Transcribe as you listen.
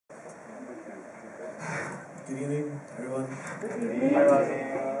Good evening, everyone.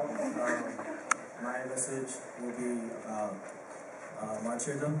 My message will be about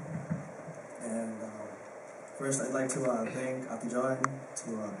martyrdom. And first, I'd like to thank Ate John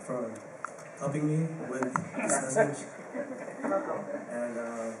for helping me with this message. And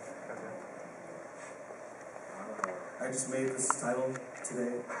I just made this title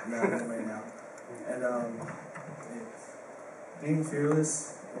today, and I'm in right now. And it's being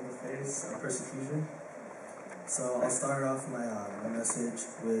fearless in the face of persecution. So I'll start off my message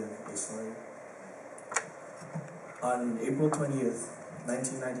with a story. On April 20th,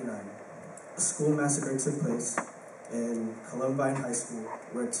 1999, a school massacre took place in Columbine High School,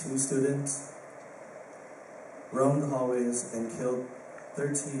 where 2 students roamed the hallways and killed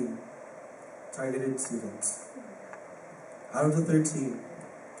 13 targeted students. Out of the 13,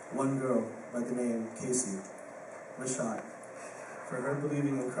 one girl by the name Casey was shot for her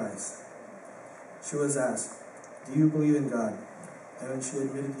believing in Christ. She was asked, "Do you believe in God?" And when she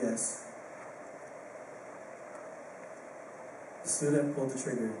admitted yes, the student pulled the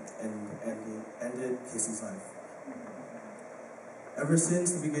trigger and ended Casey's life. Ever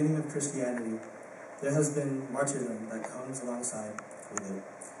since the beginning of Christianity, there has been martyrdom that comes alongside with it.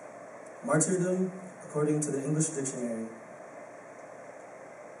 Martyrdom, according to the English dictionary,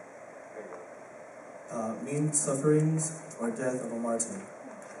 means sufferings or death of a martyr.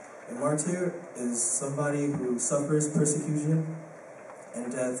 A martyr is somebody who suffers persecution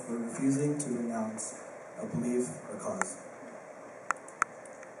and death for refusing to renounce a belief or cause.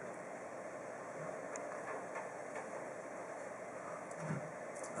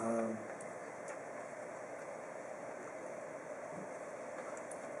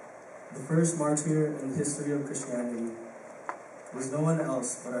 The first martyr in the history of Christianity was no one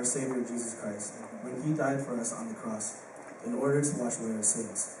else but our Savior Jesus Christ, when He died for us on the cross in order to wash away our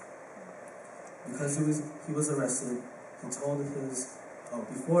sins. Because he was arrested,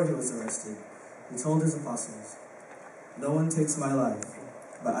 before he was arrested, he told his apostles, "No one takes my life,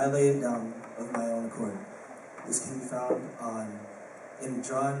 but I lay it down of my own accord." This can be found in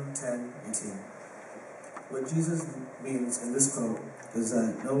John 10:18. What Jesus means in this quote is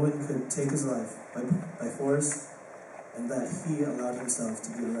that no one could take his life by force, and that He allowed Himself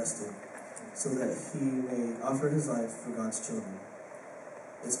to be arrested so that He may offer His life for God's children.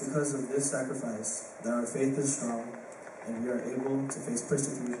 It's because of this sacrifice that our faith is strong and we are able to face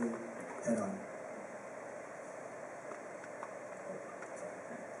persecution head on.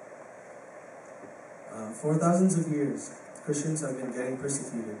 For thousands of years, Christians have been getting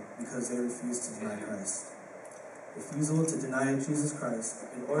persecuted because they refuse to deny Christ. Refusal to deny Jesus Christ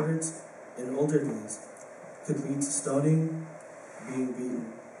in older days could lead to stoning, being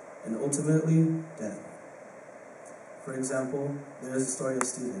beaten, and ultimately death. For example, there is the story of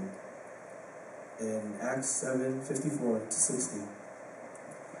Stephen in Acts 7:54-60.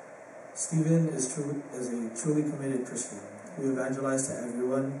 Stephen is a truly committed Christian who evangelized to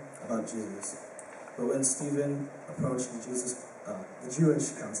everyone about Jesus. But when Stephen approached the Jewish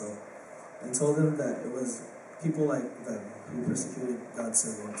council and told them that it was people like them who persecuted God's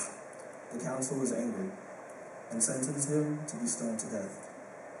servants, the council was angry and sentenced him to be stoned to death.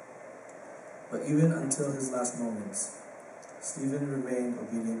 But even until his last moments, Stephen remained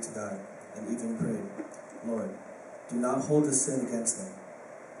obedient to God and even prayed, "Lord, do not hold this sin against them."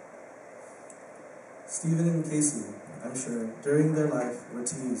 Stephen and Casey, I'm sure, during their life were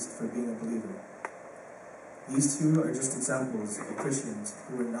teased for being a believer. These two are just examples of Christians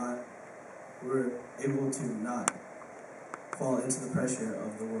who were able to not fall into the pressure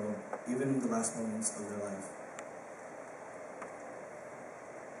of the world, even in the last moments of their life.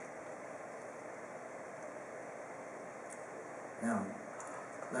 Now,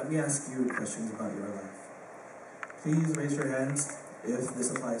 let me ask you questions about your life. Please raise your hands if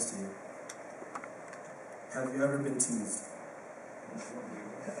this applies to you. Have you ever been teased?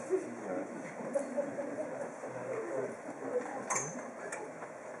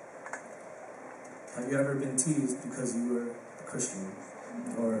 Have you ever been teased because you were a Christian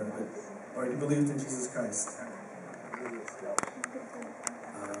or you believed in Jesus Christ?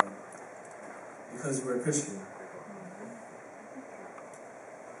 Because you were a Christian.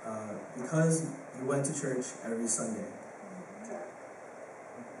 Because you went to church every Sunday.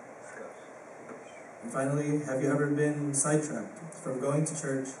 And finally, have you ever been sidetracked from going to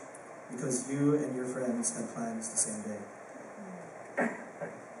church because you and your friends had plans the same day?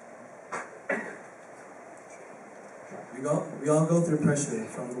 We all go through pressure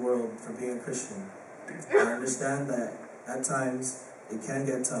from the world for being a Christian. I understand that at times it can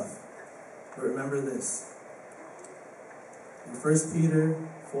get tough. But remember this. In 1 Peter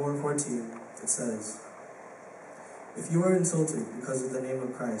 4:14, it says, If you are insulted because of the name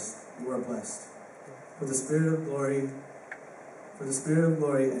of Christ, you are blessed. For the Spirit of glory,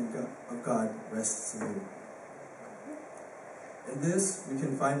 of God rests on you. In this we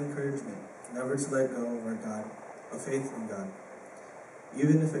can find encouragement, never to let go of our God, of faith in God,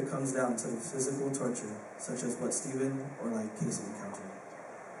 even if it comes down to physical torture, such as what Stephen or like Casey encountered.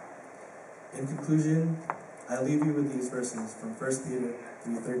 In conclusion, I leave you with these verses from 1 Peter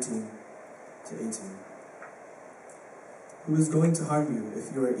 3:13 to 18. Who is going to harm you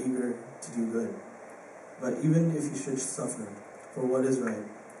if you are eager to do good? But even if you should suffer for what is right,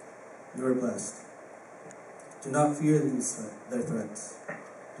 you are blessed. Do not fear their threats.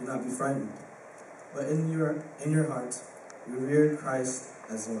 Do not be frightened. But in your hearts, revere Christ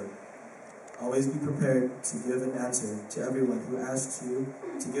as Lord. Always be prepared to give an answer to everyone who asks you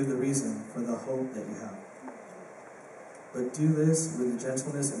to give the reason for the hope that you have. But do this with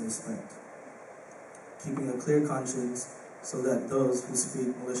gentleness and respect, keeping a clear conscience, so that those who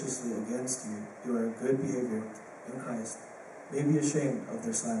speak maliciously against you, your good behavior in Christ, may be ashamed of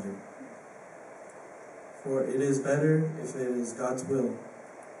their slander. For it is better, if it is God's will,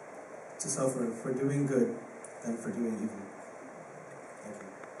 to suffer for doing good than for doing evil.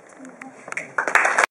 Thank you.